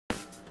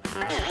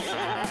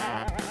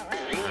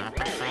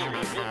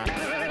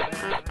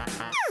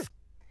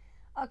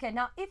Okay,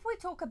 now if we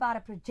talk about a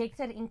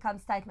projected income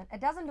statement, it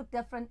doesn't look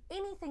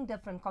anything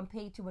different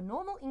compared to a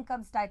normal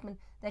income statement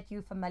that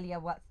you're familiar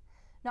with.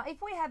 Now,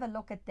 if we have a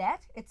look at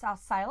that, it's our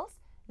sales,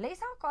 less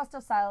our cost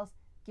of sales,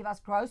 give us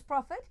gross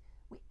profit.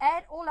 We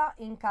add all our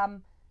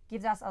income,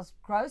 gives us our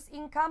gross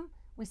income.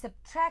 We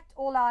subtract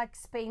all our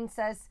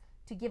expenses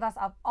to give us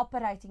our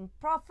operating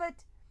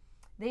profit.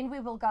 Then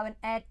we will go and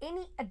add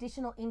any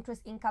additional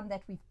interest income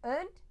that we've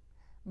earned,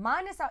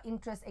 minus our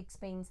interest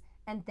expense,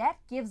 and that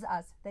gives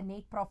us the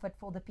net profit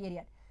for the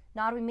period.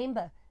 Now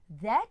remember,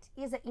 that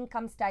is an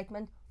income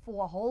statement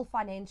for a whole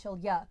financial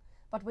year.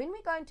 But when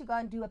we're going to go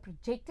and do a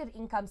projected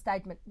income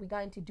statement, we're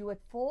going to do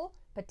it for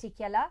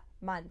particular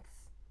months.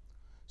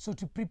 So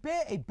to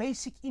prepare a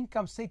basic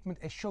income statement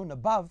as shown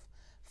above,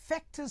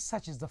 factors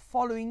such as the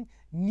following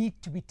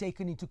need to be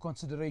taken into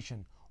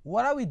consideration.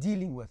 What are we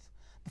dealing with?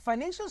 The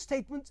financial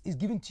statement is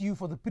given to you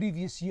for the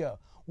previous year.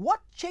 What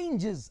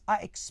changes are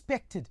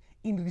expected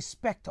in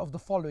respect of the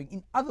following?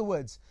 In other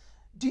words,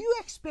 do you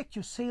expect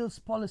your sales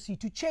policy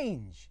to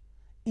change?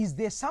 Is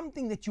there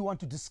something that you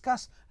want to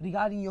discuss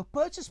regarding your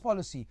purchase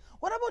policy?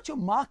 What about your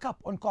markup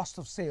on cost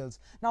of sales?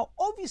 Now,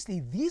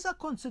 obviously, these are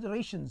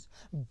considerations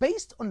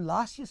based on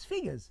last year's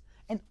figures.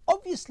 And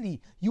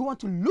obviously, you want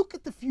to look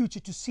at the future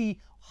to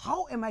see,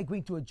 how am I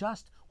going to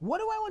adjust? What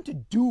do I want to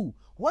do?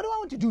 What do I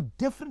want to do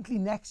differently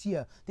next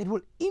year that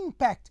will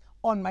impact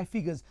on my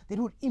figures, that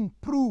will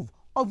improve?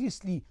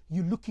 Obviously,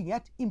 you're looking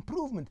at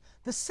improvement.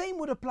 The same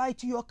would apply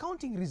to your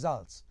accounting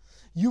results.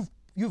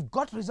 You've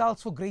got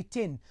results for grade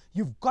 10.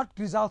 You've got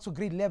results for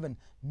grade 11.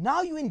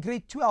 Now you're in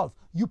grade 12.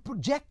 You're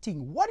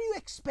projecting. What do you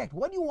expect?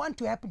 What do you want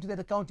to happen to that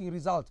accounting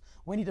result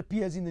when it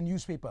appears in the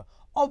newspaper?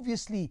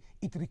 Obviously,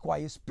 it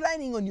requires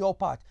planning on your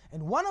part.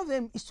 And one of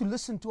them is to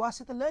listen to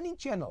us at the Learning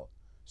Channel.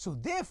 So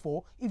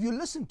therefore, if you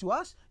listen to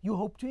us, you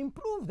hope to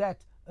improve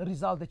that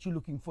result that you're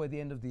looking for at the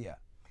end of the year.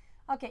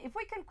 Okay, if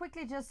we can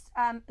quickly just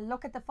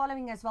look at the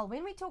following as well.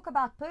 When we talk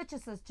about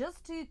purchases,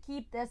 just to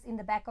keep this in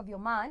the back of your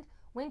mind,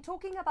 when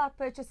talking about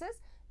purchases,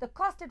 the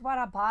cost at what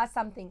I buy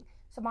something.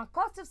 So my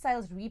cost of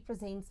sales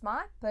represents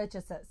my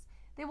purchases.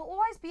 There will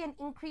always be an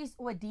increase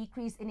or a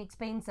decrease in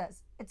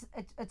expenses.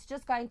 It's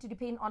just going to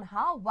depend on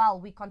how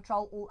well we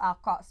control all our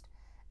cost.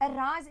 A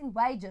rise in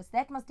wages,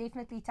 that must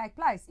definitely take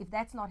place. If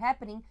that's not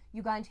happening,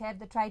 you're going to have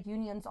the trade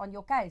unions on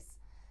your case.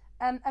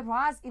 A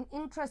rise in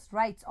interest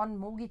rates on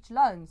mortgage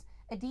loans.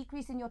 A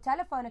decrease in your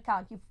telephone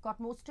account, you've got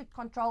more strict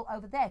control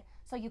over that.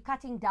 So you're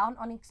cutting down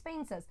on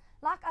expenses.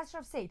 Like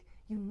Ashraf said,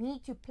 you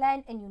need to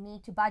plan and you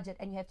need to budget,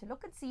 and you have to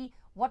look and see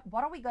what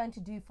are we going to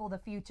do for the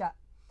future.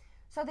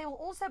 So there will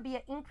also be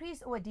an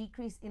increase or a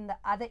decrease in the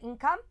other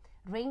income.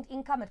 Rent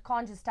income, it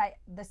can't just stay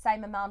the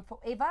same amount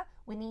forever.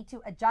 We need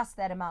to adjust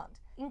that amount.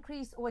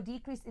 Increase or a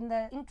decrease in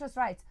the interest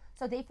rates.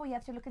 So therefore you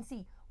have to look and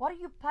see, what are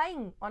you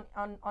paying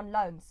on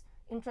loans,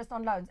 interest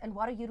on loans, and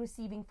what are you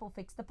receiving for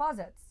fixed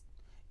deposits?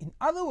 In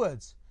other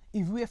words,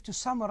 if we have to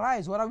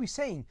summarize, what are we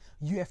saying?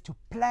 You have to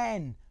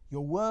plan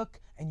your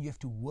work and you have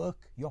to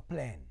work your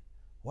plan.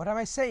 What am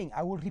I saying?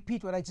 I will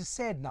repeat what I just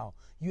said now.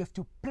 You have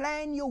to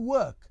plan your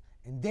work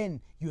and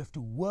then you have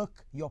to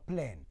work your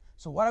plan.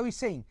 So what are we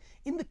saying?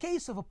 In the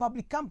case of a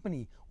public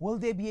company, will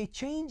there be a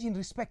change in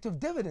respect of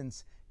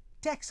dividends?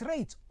 Tax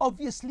rates,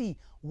 obviously,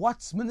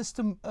 what's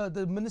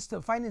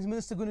the finance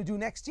minister going to do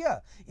next year?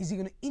 Is he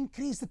going to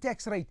increase the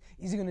tax rate?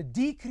 Is he going to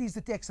decrease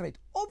the tax rate?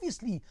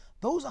 Obviously,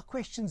 those are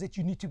questions that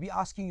you need to be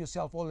asking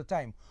yourself all the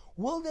time.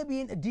 Will there be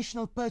an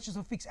additional purchase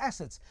of fixed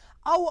assets?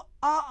 Are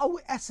our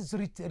assets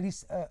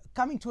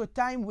coming to a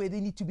time where they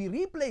need to be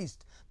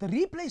replaced? The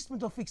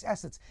replacement of fixed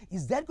assets,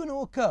 is that going to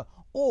occur?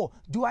 Or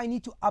do I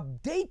need to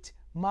update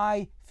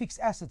my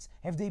fixed assets?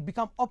 Have they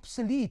become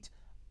obsolete?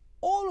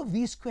 All of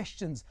these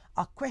questions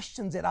are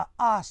questions that are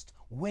asked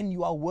when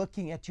you are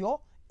working at your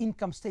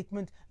income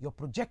statement, your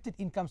projected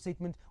income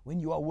statement,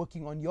 when you are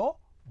working on your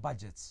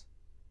budgets.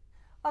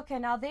 Okay,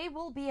 now there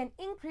will be an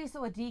increase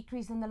or a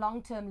decrease in the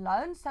long-term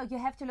loan. So you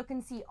have to look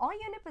and see, are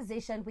you in a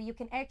position where you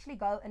can actually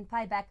go and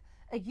pay back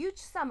a huge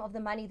sum of the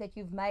money that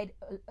you've made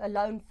a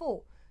loan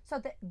for? So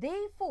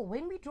therefore,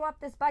 when we draw up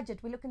this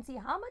budget, we look and see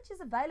how much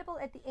is available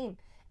at the end.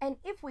 And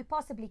if we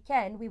possibly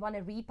can, we want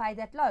to repay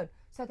that loan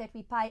so that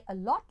we pay a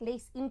lot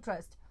less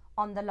interest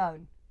on the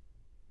loan.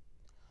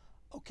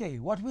 Okay,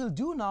 what we'll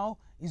do now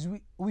is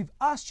we've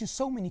asked you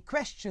so many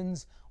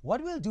questions.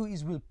 What we'll do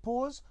is we'll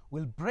pause,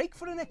 we'll break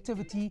for an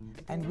activity,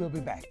 and we'll be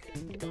back.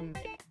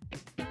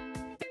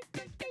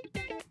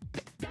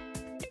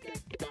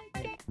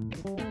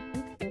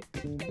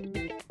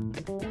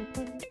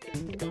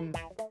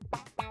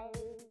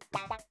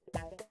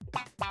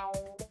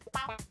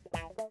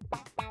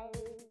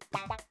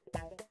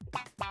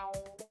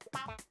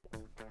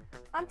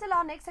 Until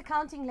our next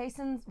accounting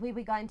lessons, where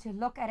we're going to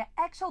look at an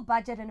actual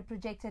budget and a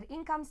projected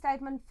income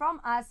statement from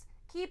us,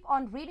 keep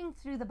on reading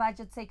through the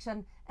budget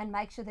section and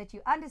make sure that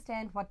you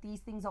understand what these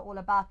things are all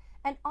about.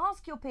 And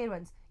ask your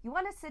parents. You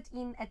want to sit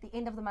in at the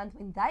end of the month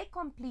when they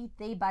complete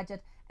their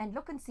budget and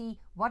look and see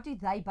what do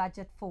they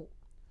budget for.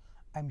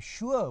 I'm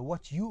sure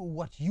what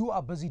you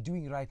are busy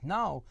doing right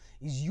now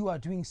is you are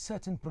doing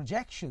certain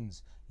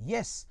projections.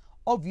 Yes,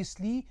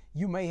 obviously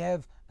you may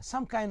have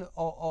some kind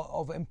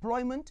of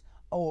employment,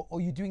 or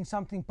you're doing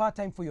something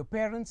part-time for your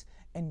parents,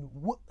 and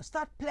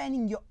start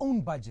planning your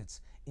own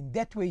budgets. In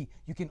that way,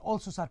 you can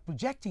also start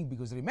projecting,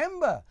 because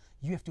remember,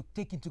 you have to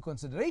take into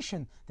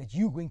consideration that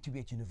you're going to be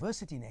at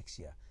university next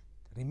year.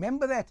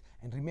 Remember that,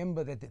 and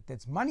remember that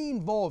there's money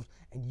involved,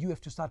 and you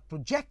have to start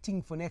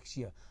projecting for next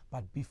year.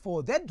 But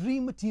before that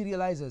dream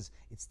materializes,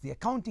 it's the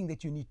accounting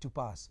that you need to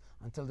pass.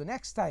 Until the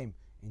next time,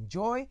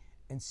 enjoy,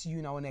 and see you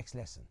in our next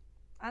lesson.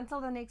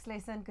 Until the next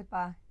lesson,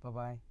 goodbye.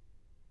 Bye-bye.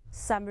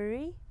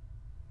 Summary.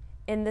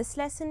 In this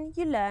lesson,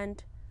 you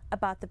learned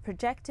about the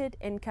projected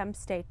income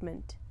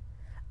statement,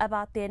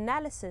 about the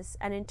analysis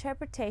and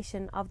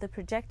interpretation of the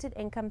projected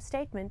income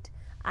statement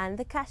and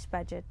the cash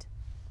budget.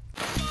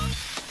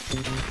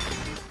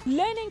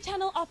 Learning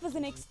Channel offers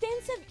an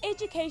extensive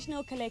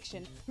educational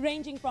collection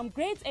ranging from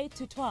grades 8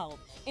 to 12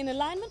 in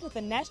alignment with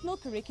the National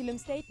Curriculum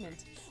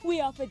Statement. We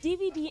offer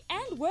DVD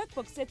and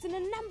workbook sets in a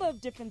number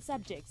of different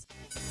subjects.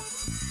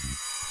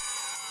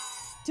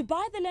 To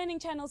buy the Learning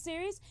Channel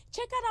series,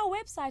 check out our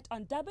website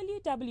on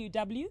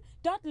www.learn.co.za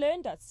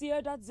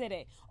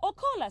or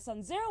call us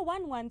on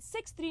 011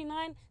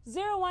 639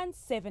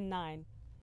 0179.